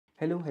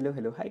Hello.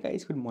 Hi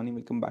guys, good morning.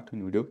 Welcome back to a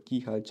new video. Ki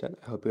hal chal?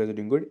 I hope you guys are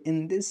doing good.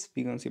 In this,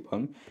 we're gonna see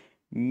on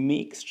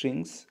make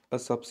strings a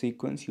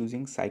subsequence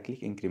using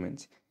cyclic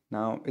increments.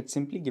 Now, it's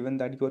simply given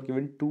that you are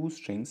given two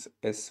strings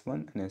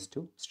s1 and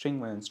s2,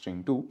 string 1 and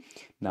string 2.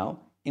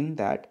 Now, in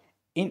that,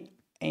 in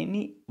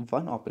any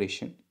one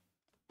operation,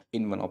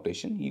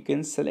 you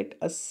can select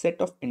a set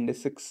of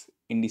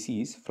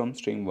indices from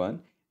string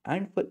 1,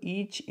 and for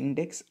each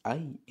index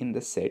I in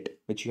the set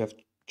which you have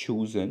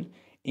chosen,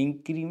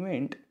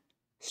 increment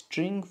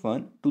string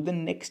 1 to the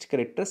next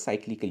character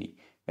cyclically.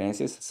 When I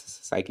say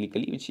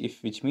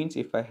cyclically, which means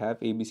if I have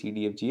a b c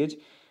d f g h,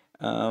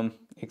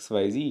 x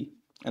y z,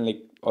 and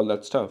like all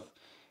that stuff,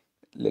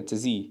 let's say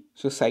z.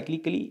 So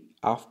cyclically,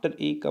 after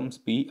a comes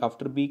b,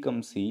 after b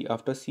comes c,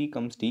 after c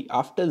comes d,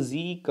 after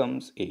z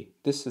comes a.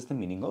 This is the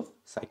meaning of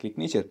cyclic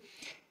nature,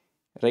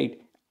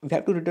 right? We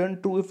have to return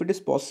true if it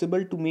is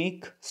possible to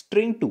make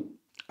string 2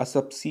 a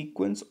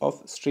subsequence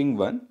of string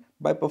 1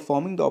 by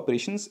performing the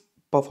operation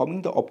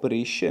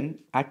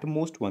at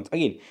most once.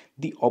 Again,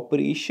 the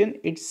operation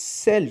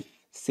itself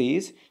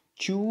says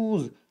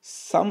choose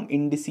some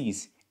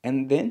indices,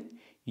 and then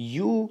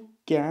you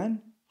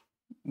can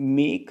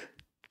make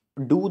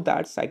do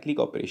that cyclic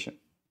operation.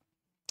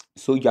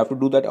 So you have to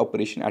do that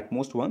operation at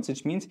most once,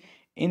 which means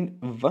in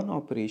one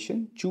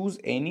operation choose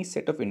any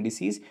set of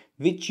indices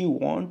which you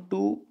want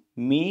to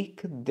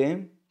make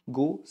them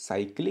go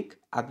cyclic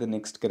at the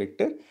next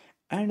character,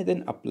 and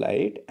then apply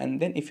it.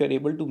 And then if you're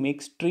able to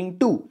make string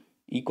 2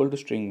 equal to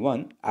string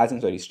 1, as in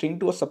sorry, string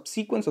 2 a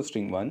subsequence of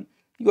string 1,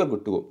 you are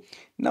good to go.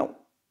 Now,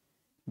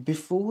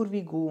 before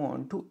we go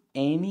on to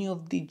any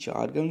of the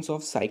jargons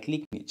of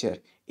cyclic nature,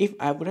 if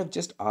I would have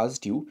just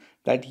asked you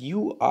that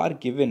you are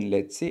given,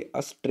 let's say,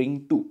 a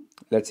string 2,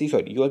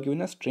 you are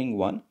given a string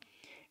 1,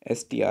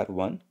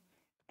 str1,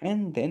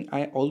 and then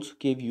I also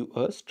gave you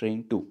a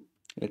string 2,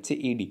 let's say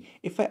ad.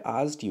 If I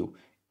asked you,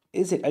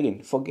 is it,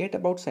 again, forget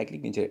about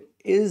cyclic nature,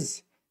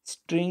 is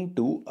string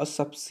 2 a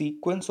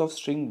subsequence of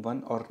string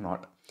 1 or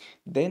not,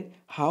 then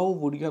how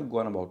would you have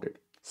gone about it?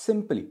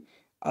 Simply,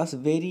 as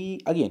very,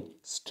 again,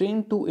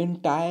 string 2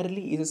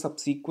 entirely is a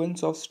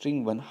subsequence of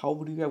string 1. How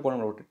would you have gone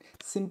about it?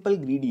 Simple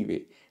greedy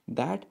way,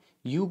 that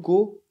you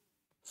go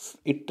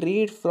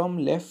iterate from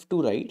left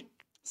to right.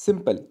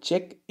 Simple,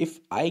 check if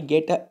I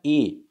get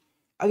a.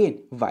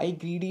 Again, why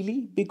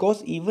greedily?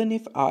 Because even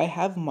if I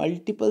have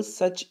multiple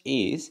such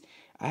a's,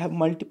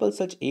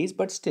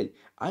 but still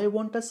I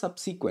want a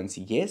subsequence,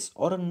 yes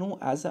or a no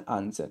as an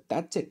answer.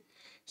 That's it.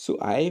 So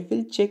I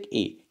will check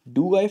a.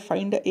 Do I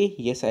find a?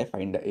 Yes, I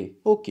find a.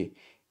 Okay,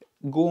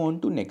 go on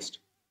to next.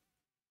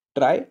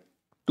 Try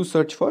to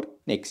search for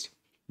next.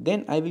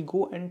 Then I will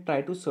go and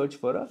try to search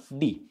for a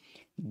d.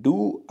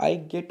 Do I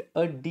get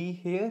a d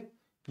here?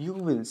 You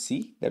will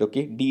see that,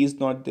 okay, d is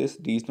not this,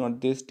 d is not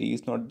this, d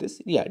is not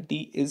this. Yeah,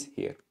 d is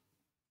here.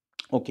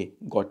 Okay,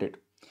 got it.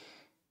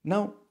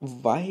 Now,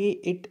 why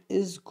it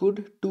is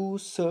good to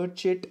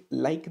search it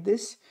like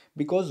this?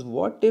 Because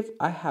what if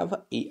I have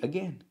a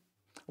again?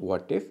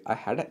 What if I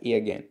had a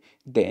again?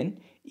 Then,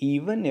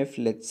 even if,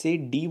 let's say,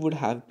 d would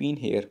have been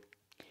here,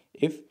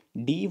 if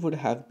d would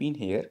have been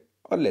here,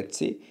 or let's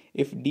say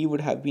if d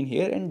would have been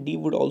here and d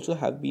would also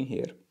have been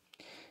here,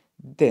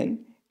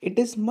 then it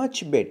is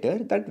much better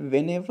that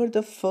whenever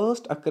the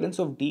first occurrence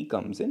of d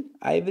comes in,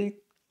 I will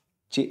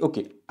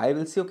okay, I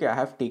will say, okay, I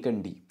have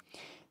taken d.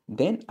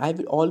 Then I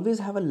will always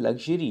have a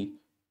luxury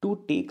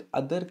to take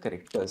other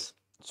characters.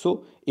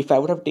 So if I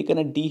would have taken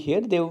a d here,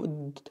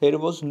 there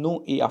was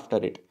no a after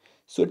it.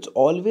 So it's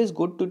always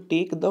good to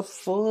take the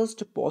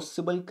first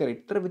possible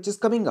character which is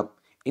coming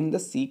up in the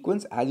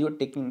sequence as you're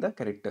taking the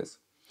characters.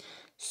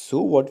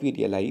 So what we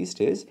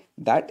realized is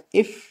that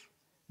if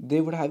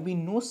there would have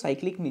been no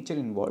cyclic nature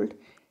involved,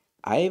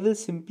 I will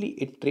simply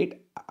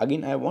iterate.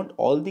 Again, I want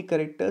all the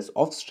characters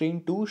of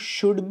string 2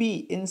 should be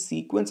in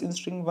sequence in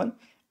string 1,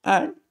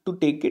 and to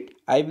take it,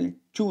 I will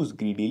choose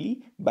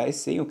greedily by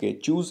saying, okay,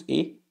 choose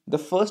a, the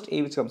first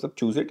a which comes up,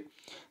 choose it,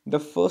 the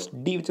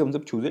first d which comes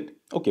up, choose it.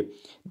 Okay,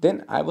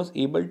 then I was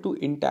able to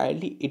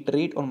entirely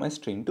iterate on my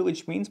string 2,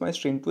 which means my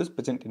string 2 is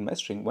present in my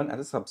string 1 as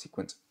a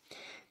subsequence.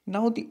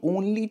 Now, the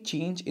only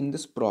change in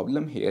this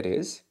problem here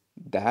is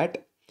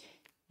that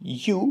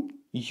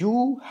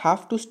you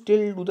have to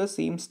still do the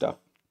same stuff.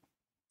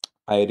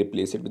 I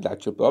replace it with the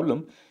actual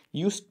problem.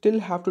 You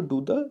still have to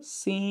do the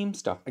same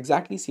stuff,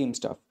 exactly same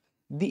stuff.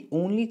 The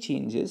only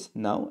change is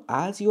now,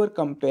 as you are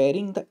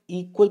comparing the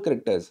equal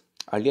characters,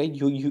 earlier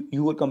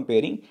you were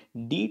comparing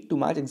d to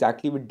match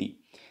exactly with d.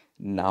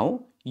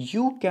 Now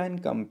you can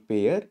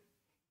compare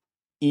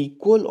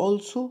equal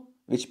also,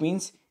 which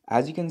means,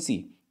 as you can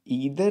see,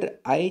 either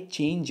I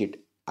change it,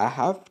 I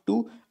have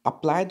to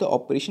apply the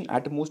operation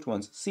at most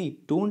once. See,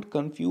 don't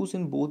confuse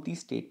in both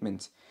these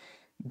statements.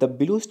 The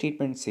below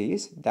statement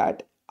says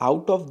that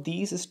out of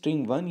these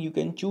string 1 you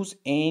can choose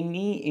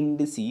any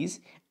indices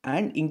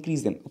and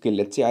increase them. Okay,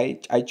 let's say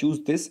I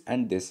choose this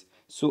and this,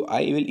 so I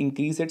will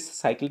increase its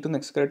cycle to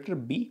next character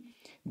b,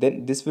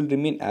 then this will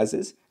remain as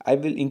is, I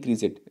will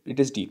increase it, it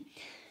is d.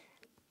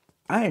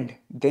 And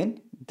then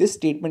this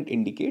statement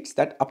indicates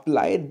that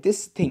apply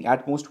this thing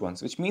at most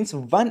once, which means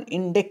one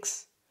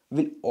index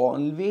will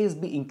always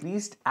be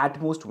increased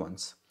at most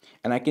once,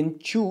 and I can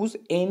choose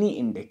any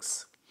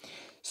index.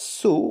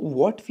 So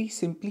what we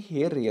simply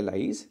here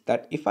realize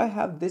that if I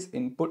have this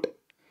input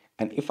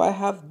and if I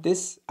have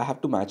this, I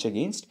have to match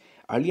against.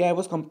 Earlier I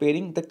was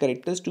comparing the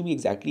characters to be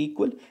exactly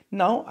equal.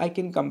 Now I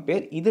can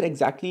compare either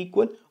exactly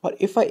equal, or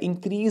if I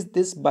increase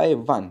this by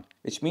 1,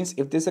 which means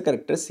if this is a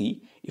character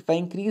C, if I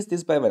increase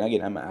this by 1,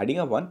 again I'm adding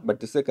a 1, but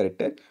this is a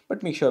character,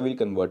 but make sure we'll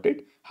convert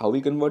it. How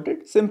we convert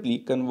it? Simply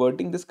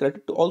converting this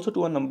character to also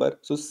to a number.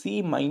 So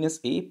C minus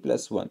A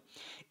plus 1.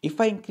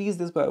 If I increase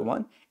this by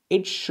 1,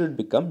 it should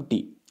become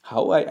D.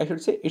 How I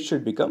should say, it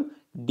should become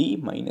D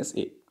minus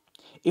A.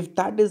 If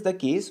that is the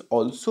case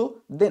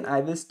also, then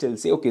I will still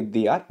say, okay,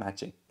 they are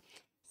matching.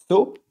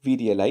 So we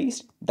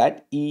realized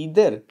that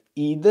either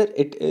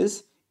it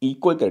is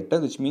equal character,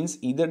 which means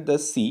either the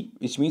C,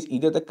 which means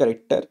either the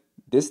character,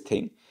 this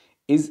thing,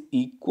 is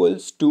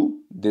equals to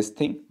this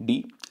thing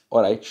D,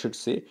 or I should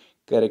say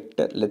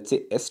character, let's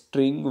say a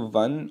string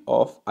 1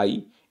 of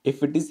I,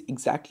 if it is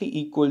exactly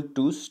equal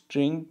to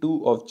string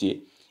 2 of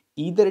J,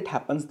 either it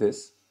happens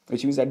this,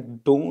 which means I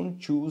don't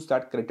choose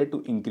that character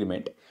to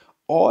increment,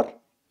 or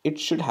it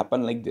should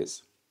happen like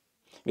this,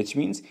 which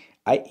means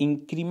I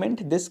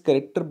increment this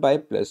character by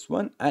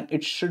 +1 and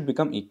it should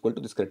become equal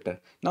to this character.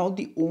 Now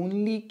the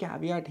only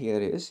caveat here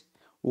is,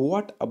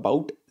 what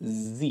about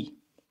Z,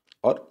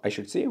 or I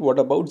should say what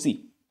about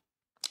Z,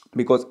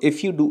 because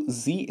if you do,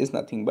 Z is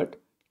nothing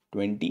but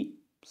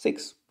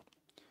 26.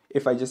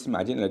 If I just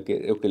imagine,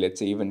 okay, let's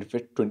say even if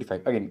it's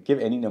 25, again give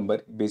any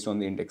number based on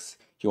the index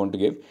you want to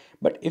give,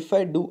 but if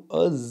I do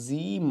a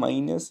Z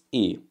minus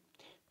A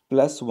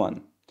plus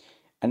 1,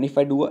 and if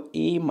I do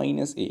a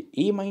minus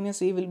A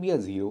minus A will be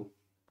a 0.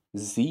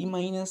 Z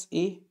minus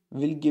A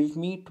will give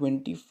me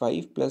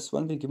 25 plus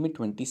 1 will give me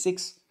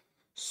 26.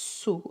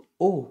 So,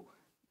 oh,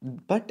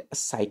 but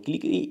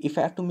cyclically, if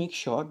I have to make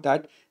sure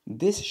that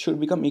this should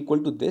become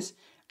equal to this,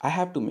 I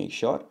have to make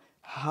sure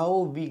how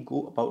we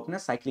go about in a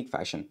cyclic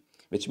fashion.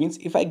 Which means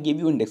if I give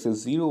you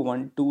indexes 0,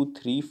 1, 2,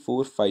 3,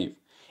 4, 5,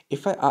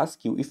 if I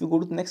ask you, if you go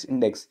to the next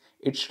index,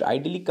 it should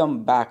ideally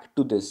come back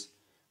to this.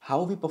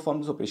 How we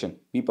perform this operation?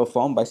 We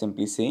perform by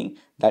simply saying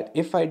that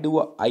if I do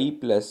a I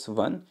plus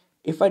 1,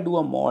 if I do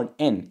a mod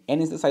n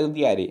is the size of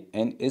the array,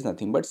 n is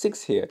nothing but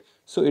 6 here.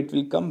 So it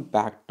will come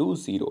back to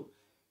 0,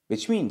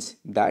 which means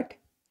that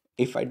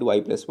if I do I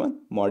plus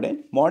 1 mod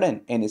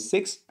n is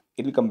 6,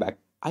 it will come back.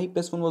 I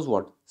plus 1 was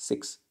what?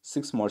 6.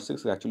 6 mod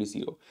 6 is actually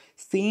 0.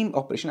 Same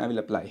operation I will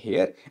apply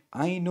here.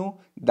 I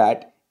know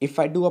that if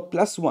I do a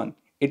plus 1,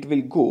 it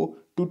will go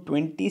to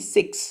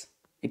 26.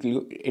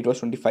 It was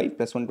 25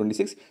 plus 1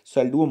 26.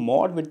 So I'll do a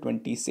mod with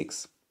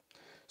 26,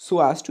 so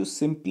as to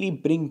simply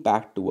bring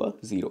back to a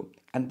 0.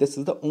 And this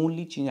is the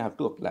only change I have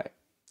to apply.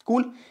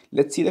 Cool.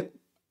 Let's see the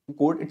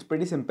code. It's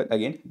pretty simple.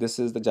 Again, this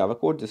is the Java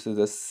code, this is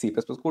the C++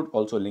 code,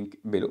 also link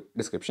below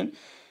description.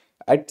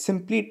 I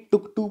simply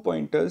took 2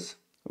 pointers,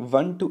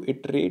 one to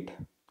iterate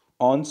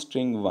on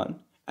string 1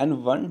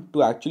 and one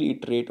to actually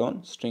iterate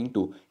on string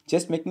 2,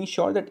 just making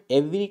sure that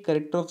every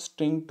character of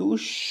string 2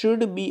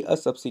 should be a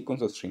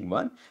subsequence of string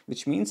 1,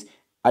 which means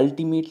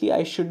ultimately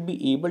I should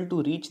be able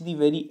to reach the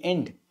very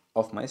end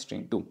of my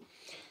string 2.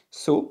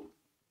 So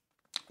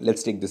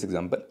let's take this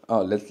example.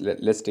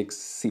 Let's take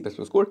C++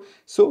 code.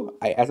 So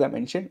as I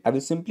mentioned, I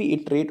will simply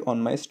iterate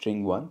on my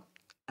string 1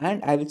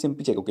 and I will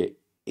simply check, okay,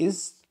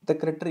 is the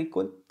character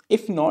equal?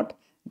 If not,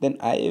 then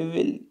I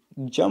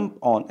will jump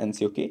on and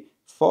say, okay,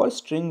 for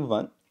string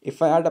 1, if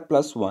I add a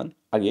plus 1,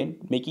 again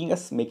making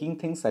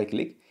things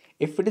cyclic,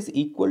 if it is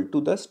equal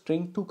to the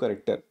string 2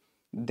 character,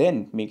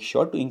 then make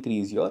sure to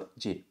increase your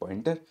J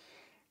pointer.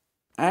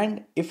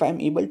 And if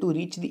I'm able to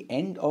reach the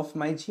end of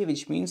my J,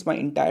 which means my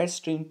entire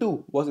string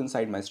 2 was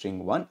inside my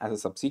string 1 as a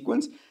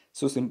subsequence,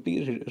 so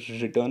simply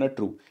return a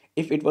true.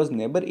 If it was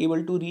never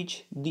able to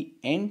reach the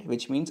end,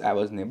 which means I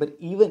was never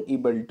even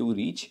able to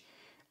reach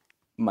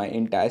my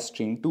entire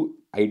string 2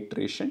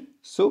 iteration,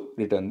 so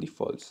return the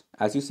false.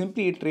 As you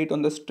simply iterate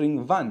on the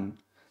string 1,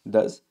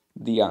 thus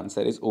the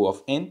answer is O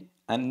of n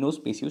and no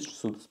space used,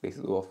 so the space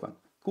is O of 1.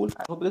 Cool.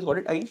 I hope you guys got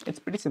it. Again, it's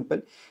pretty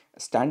simple,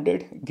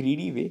 standard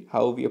greedy way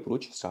how we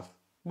approach stuff.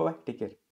 Bye bye, take care.